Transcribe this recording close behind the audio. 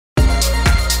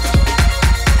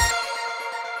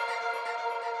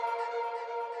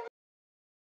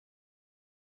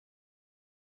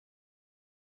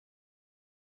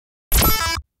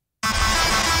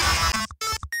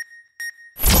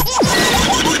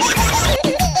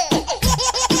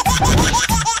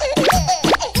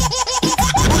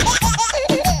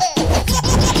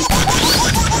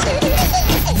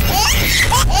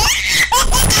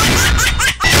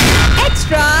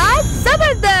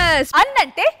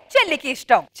చెల్లికి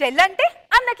ఇష్టం, చెల్లంటే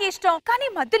అన్నకి ఇష్టం. కానీ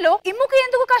మధ్యలో ఇమ్ముకి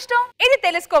ఎందుకు కష్టం? ఇది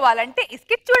తెలుసుకోవాలంటే ఈ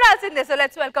స్కిట్ చూడాల్సిందే. So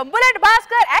let's welcome bullet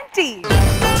Bhaskar and team.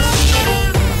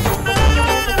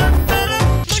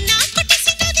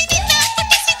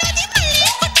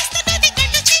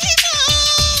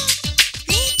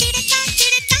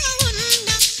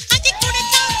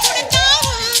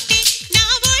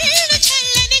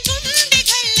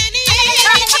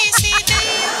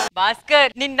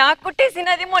 Bhaskar, నిన్న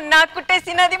కుట్టేసినది, మొన్న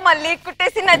కుట్టేసినది, మళ్ళీ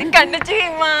కుట్టేసినది కండు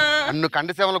చీమ. నన్ను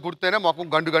కండు సేవలు కుడితేనే మొఖం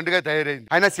గండు గండుగా తయారైంది.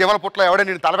 అయినా సేవల పుట్ల ఎవడే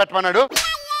నేను తలపెట్టమన్నాడు?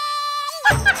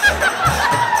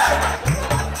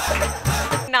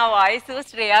 నా వాయిస్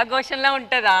శ్రేయా ఘోషల్ లా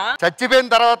ఉంటదా? చచ్చిపోయిన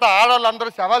తర్వాత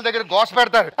ఆడవాళ్ళందరూ శవాల దగ్గర ఘోష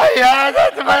పెడతారు.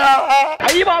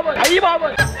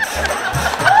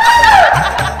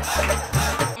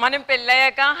 మనం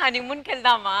పెళ్ళయ్యాక హనీమూన్ కి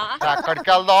వెళ్దామా? అక్కడికి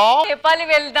వెళ్దాం. నేపాల్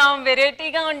వెళ్దాం,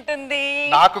 వెరైటీగా ఉంటుంది.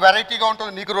 నాకు వెరైటీగా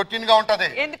ఉంటుంది, నీకు రొటీన్ గా ఉంటది.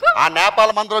 ఎందుకు? ఆ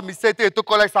నేపాల్ మందులో మిస్ అయితే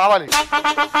ఎత్తుక్కోలేక సావాలి.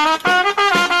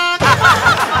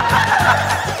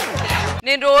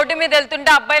 నేను రోడ్డు మీద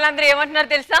వెళ్తుంటే అబ్బాయిలందరూ ఏమంటున్నారు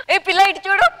తెలుసా? ఏ పిల్ల ఇటు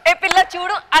చూడు, ఏ పిల్ల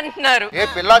చూడు అంటున్నారు. ఏ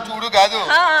పిల్ల చూడు కాదు,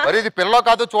 మరి ఇది పిల్ల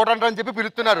కాదు చూడండి అని చెప్పి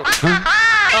పిలుస్తున్నారు.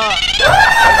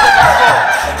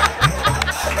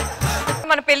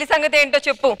 మన పెళ్లి సంగతి ఏంటో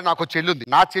చెప్పు. నాకు చెల్లుంది,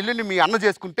 నా చెల్లిని మీ అన్న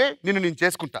చేసుకుంటే నేను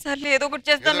చేసుకుంటా. సర్లే, ఏదో ఒకటి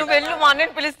చేస్తాను, నువ్వు వెళ్ళు. మా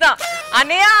అన్నని పిలుస్తా.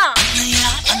 అన్నయ్య అన్నయ్య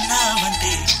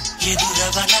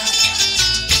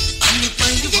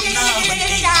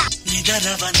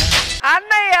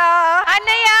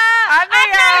అన్నయ్య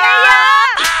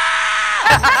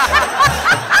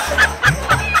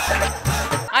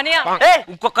అన్నయ్య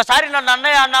ఇంకొకసారి నన్ను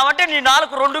అన్నయ్య అన్నావంటే నీ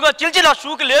నాలుగు రెండుగా చిల్చి నా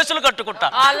షూకి లేసులు కట్టుకుంటా.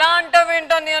 అలా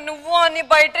అంటావేంటన్నయ్య? నువ్వు అని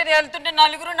బయట వెళ్తుంటే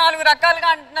నలుగురు నాలుగు రకాలుగా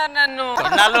అంటున్నారు నన్ను.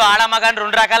 కొన్నాళ్ళు ఆడమగాని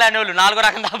రెండు రకాలు అనేవాళ్ళు, నాలుగో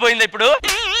రకం దాపోయింది ఇప్పుడు.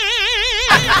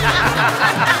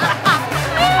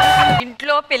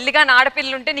 ఇంట్లో పెళ్లిగా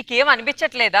ఆడపిల్లలు ఉంటే నీకేం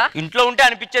అనిపించట్లేదా? ఇంట్లో ఉంటే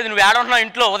అనిపించేది, నువ్వు ఏడున్నావు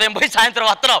ఇంట్లో, ఉదయం పోయి సాయంత్రం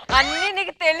వస్తున్నావు. అన్ని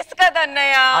నీకు తెలుసు కదా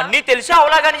అన్నయ్య. అన్ని తెలిసి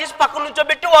అవలాగాని చేసి పక్కన నుంచో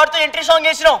పెట్టి వాడితో ఎంట్రీ సాంగ్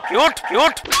వేసినావు. Cute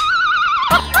cute.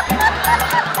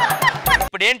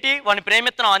 ఇప్పుడు ఏంటి, వాడిని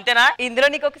ప్రేమిస్తున్నావు అంతేనా? ఇందులో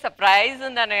నీకు ఒక సర్ప్రైజ్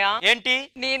ఉంది అన్నయ్య. ఏంటి?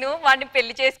 నేను వాడిని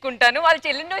పెళ్లి చేసుకుంటాను, వాళ్ళ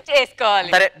చెల్లిని నువ్వు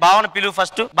చేసుకోవాలి. సరే, బావను పిలువు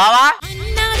ఫస్ట్. బావా,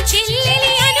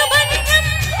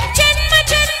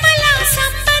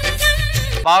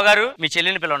 బావగారు మీ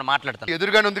చెల్లిని పిలవండి, మాట్లాడతాను.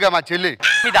 ఎదురుగానే ఉందిగా మా చెల్లి.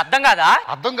 ఇది అర్థం కాదా?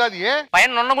 అర్థం కాదు. ఏ పైన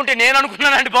నొన్నగుంటే నేను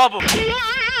అనుకున్నానండి బాబు.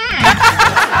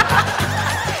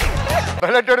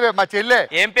 మా చెల్లె.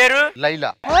 ఏం పేరు? లైలా.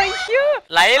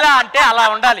 లైలా అంటే అలా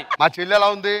ఉండాలి. మా చెల్లి ఎలా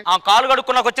ఉంది? ఆ కాలు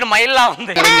కడుక్కున్నాకు వచ్చిన మైల్లా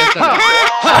ఉంది.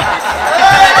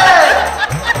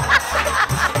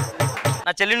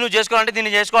 నా చెల్లి నువ్వు చేసుకోవాలంటే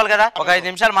దీన్ని చేసుకోవాలి కదా. ఒక 5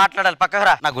 నిమిషాలు మాట్లాడాలి. పక్కకు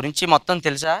రా. నా గురించి మొత్తం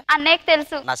తెలుసా? అన్నయ్యకి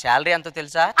తెలుసు. నా శాలరీ ఎంతో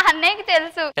తెలుసా? అన్నయ్యకి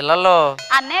తెలుసు. పిల్లల్లో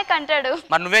అన్నయ్య కంటాడు.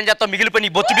 మరి నువ్వేం చేస్తావు? మిగిలిపోయి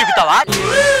నీ బొచ్చు బీగుతావా?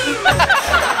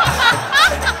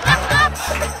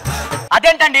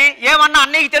 అదేంటండి, ఏమన్నా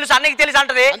అన్నయ్యకి తెలుసు అన్నయ్యకి తెలుసు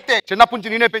అంటది. అంతే, చిన్నప్పటి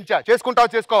నుంచి నేనే పెంచా. చేసుకుంటావా?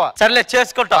 చేసుకోవా? సర్లే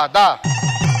చేసుకుంటా. దా.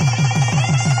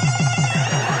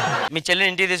 మీ చెల్లిని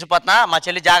ఇంటికి తీసుకుపోతున్నా. మా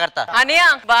చెల్లి జాగ్రత్త. అన్నయ్య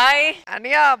బాయ్.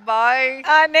 అన్నయ్య బాయ్.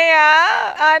 అన్నయ్య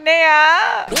అన్నయ్య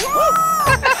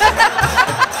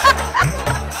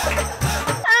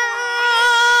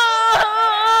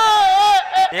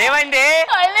ఏమైంది?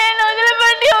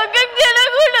 వదిలిపెట్టి ఒక్క క్షణం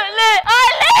కూడా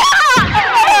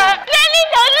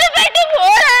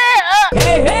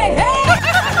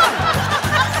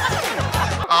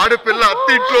ఆడపిల్ల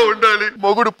అత్తింట్లో ఉండాలి,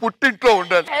 మొగుడు పుట్టింట్లో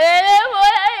ఉండాలి.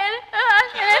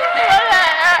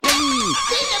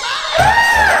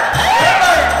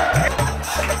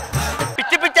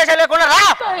 పిచ్చి పిచ్చేసే లేకుండా రా.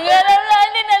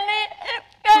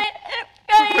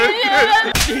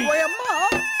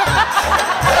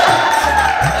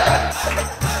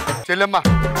 చెల్లెమ్మ,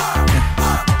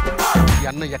 ఈ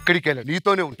అన్న ఎక్కడికి వెళ్ళా,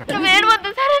 నీతోనే ఉంటాడు.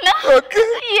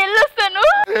 ఎల్లొస్తాను.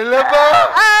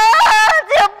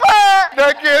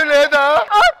 నాకేం లేదా?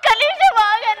 ఒక్క నిమిషం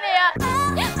ఆగన్నయ్య.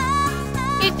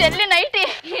 ఈ చెల్లి నైట్,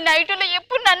 ఈ నైట్లో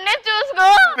ఎప్పుడు నన్నే చూసుకో.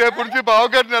 రేపు నుంచి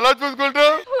బావగారిని ఎలా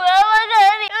చూసుకుంటావు?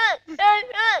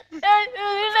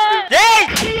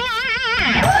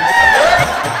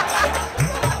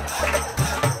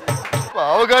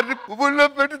 బావగారిని పువ్వుల్లో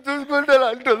పెట్టి చూసుకుంటాను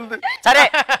అంటుంది. సరే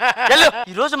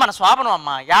ఈ రోజు మన స్వాపనం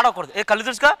అమ్మా, ఏడవకూడదు. ఏ కళ్ళు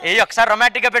చూసుకో. ఏ ఒకసారి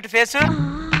రొమాంటిక్ గా పెట్టి ఫేస్.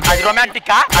 అది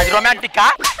రొమాంటిక్, అది రొమాంటిక్.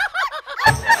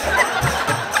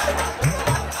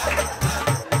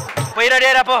 పోయి రెడీ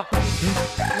రాపో.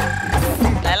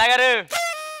 లైలా గారు,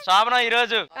 స్వాపనం ఈ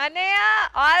రోజు. అన్నయ్య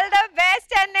ఆల్ ద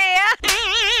బెస్ట్ అన్నయ్య.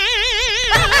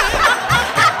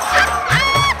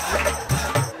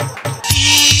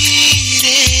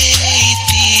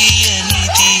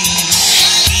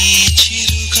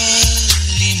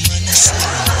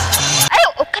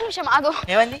 నిమిషం ఆగు.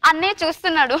 ఏమైంది? అన్నయ్య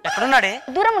చూస్తున్నాడు. ఎక్కడున్నాడే?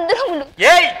 దూరం ఉండు.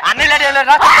 ఏయ్ అన్నయ్య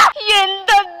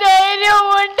ఎంత ధైర్యం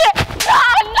ఉంటే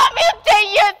అన్న మీద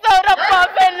చెయ్యేస్తావురా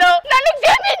పాపల్లో. నన్ను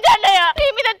క్షమించండి. నీ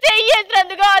మీద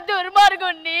చెయ్యేసినందుకు ఆ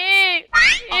దుర్మార్గుణ్ణి.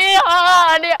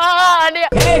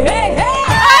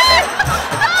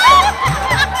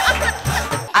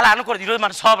 అలా అనకూడదు. ఈరోజు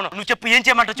మన శోభనం. నువ్వు చెప్పు, ఏం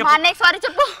చేయమంటావు చెప్పు. అన్నయ్య సారీ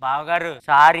చెప్పు. బావగారు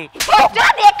సారీ.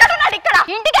 ఎక్కడున్నాడు? ఇక్కడ.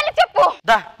 ఇంటికి వెళ్ళి చెప్పు.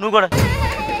 దా నువ్వు కూడా.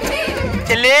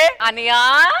 చెల్లి అనియా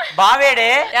బావేడే?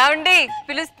 ఏమండి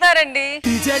పిలుస్తున్నారండి.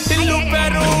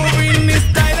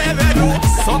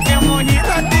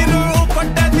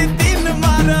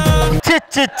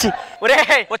 ఒరే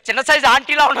ఓ చిన్న సైజ్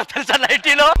ఆంటీలా ఉన్నా తెలుసా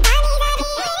నైటీలో.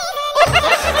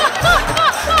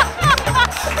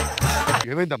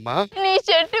 ఏమైందమ్మా? నీ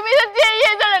చెట్టు మీద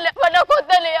చెయ్యేదలే.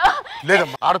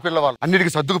 లేదమ్మా, ఆడపిల్లవాళ్ళు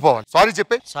అన్నిటికీ సర్దుకుపోవాలి. సారీ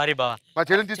చెప్పే. సారీ బావా. మా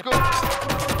చెల్లిని తీసుకో.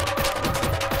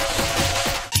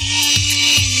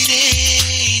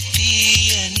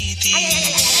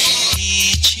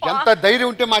 ఎంత ధైర్యం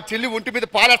ఉంటే మా చెల్లి ఒంటి మీద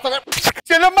పాలేస్తా.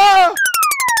 చెల్లమ్మా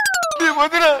నీ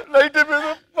వదిన లైట్ మీద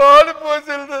పాలు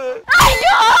పోసేది.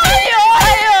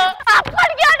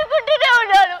 అప్పటికే అనుకుంటూనే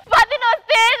ఉన్నాడు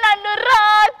వదినొస్తే నన్ను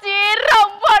రాచి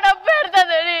రంపడం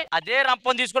పెడతాదని. అదే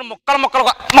రంపం తీసుకుని ముక్కలు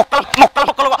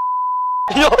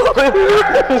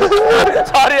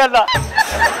సారీ అన్న.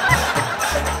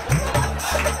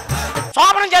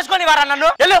 శోభనం చేసుకొని వారా నన్ను.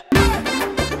 వెళ్ళు.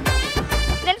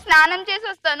 నేను స్నానం చేసి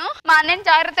వస్తాను. మా అన్నని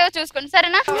జాగ్రత్తగా చూసుకోండి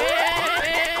సరేనా?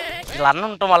 ఇలా అన్న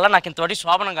ఉండటం వల్ల నాకు ఇంతవరకు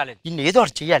శోభనం కాలేదు. ఇన్ని ఏదో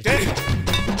ఒకటి చెయ్యాలి.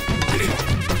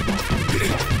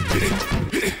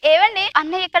 ఏవండి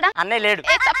అన్నయ్య ఇక్కడ? అన్నయ్య లేడు.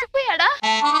 తప్పిపోయాడా?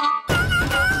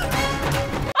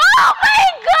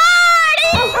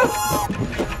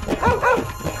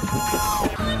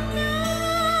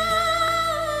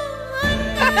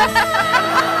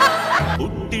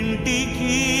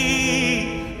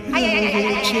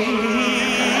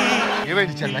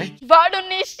 ఏమైంది చెల్లై? వాడు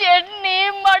నీ షెడ్ ని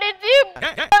మడిచి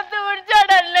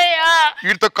ఊడ్చాడన్నయ్య.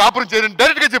 వీటితో కాపురం చేయని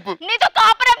డైరెక్ట్ గా చెప్పు. నీతో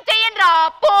కాపురం చెయ్యను రా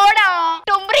పోడా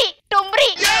టుంబ్రి.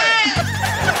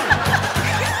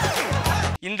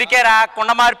 ఇందుకేరా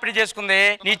కుండ మార్పిడి చేసుకుంది.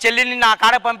 నీ చెల్లిని నా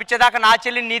కాడ పంపించేదాకా నా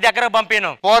చెల్లిని నీ దగ్గర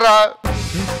పంపాను. పోరా.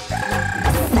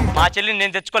 మా చెల్లిని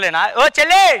నేను తెచ్చుకోలేనా? ఓ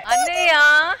చెల్లి అన్నయ్య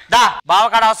దా బావ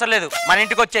కాడ అవసరం లేదు, మన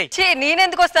ఇంటికి వచ్చాయి.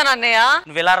 నేనెందుకు వస్తాను అన్నయ్య?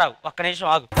 నువ్వు ఇలా రావు, ఒక్క నిమిషం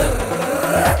ఆగు.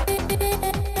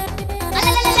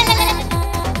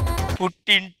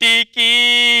 పుట్టింటికి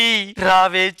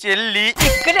రావే చెల్లి.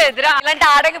 ఎదురా అలాంటి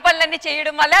ఆడగ పనులన్నీ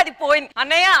చేయడం వల్ల అది పోయింది.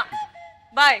 అన్నయ్య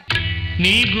బాయ్.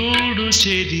 నీ గూడు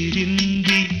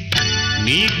చెదిరింది,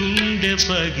 నీ గుండె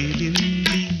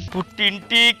పగిలింది.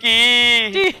 పుట్టింటికి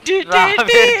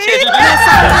రావే చెల్లి.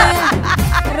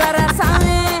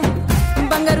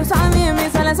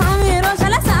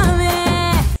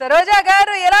 సరోజా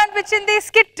గారు ఎలా అనిపించింది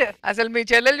స్కిట్? అసలు మీ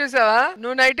చెల్లెలు చూసావా?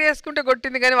 నువ్వు నైట్ వేసుకుంటే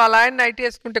కొట్టింది కానీ వాళ్ళ ఆయన నైట్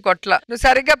వేసుకుంటే కొట్ల. నువ్వు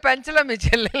సరిగ్గా పెంచలా మీ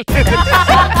చెల్లెలు.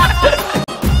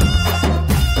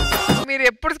 మీరు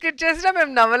ఎప్పుడు స్కిట్ చేసినా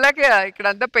మేము నవ్వలేక ఇక్కడ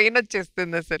అంతా పెయిన్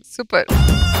వచ్చేస్తుంది. అసలు సూపర్.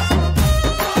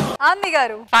 ఆంది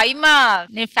గారు పైమా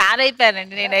నేను ఫ్యాన్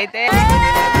అయిపోయానండి. నేనైతే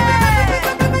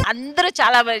అందరూ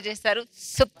చాలా బాగా చేస్తారు.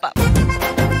 సూపర్.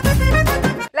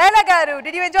 లైలా గారు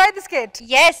did you enjoy the skit?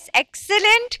 Yes,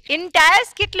 excellent. Entire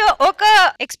skit lo oka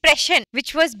expression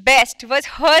which was best was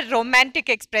her romantic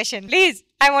expression. Please,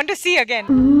 I want to see again.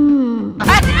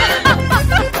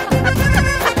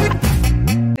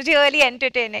 Really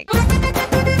entertaining.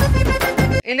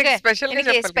 ఇనకి special గా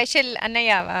చెప్పాలి. స్పెషల్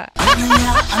అన్నయ్యవా?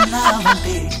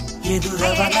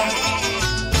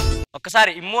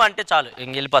 ఒక్కసారి ఇమ్ము అంటే చాలు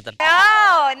ఇంక వెళ్ళిపోతాను.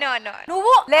 No.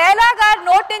 నువ్వు లైలా గారి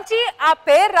నోట్ నుంచి ఆ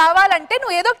పేరు రావాలంటే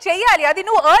నువ్వు ఏదో చెయ్యాలి. అది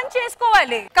నువ్వు ఎర్న్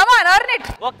చేసుకోవాలి. Come on, earn it.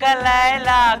 ఒక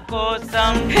లైలా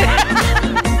కోసం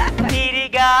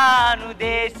తిరిగాను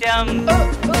దేశం,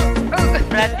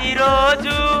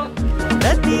 ప్రతిరోజు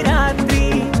ప్రతి రాత్రి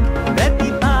ప్రతి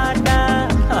పాట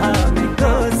ఆమె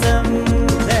కోసం.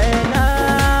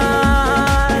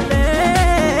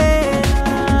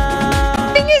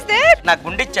 నాకు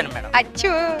గుండె ఇచ్చాను మేడం.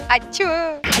 అచ్చు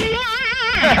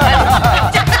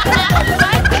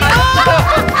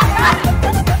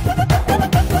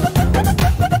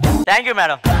థ్యాంక్ యూ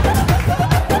మేడం.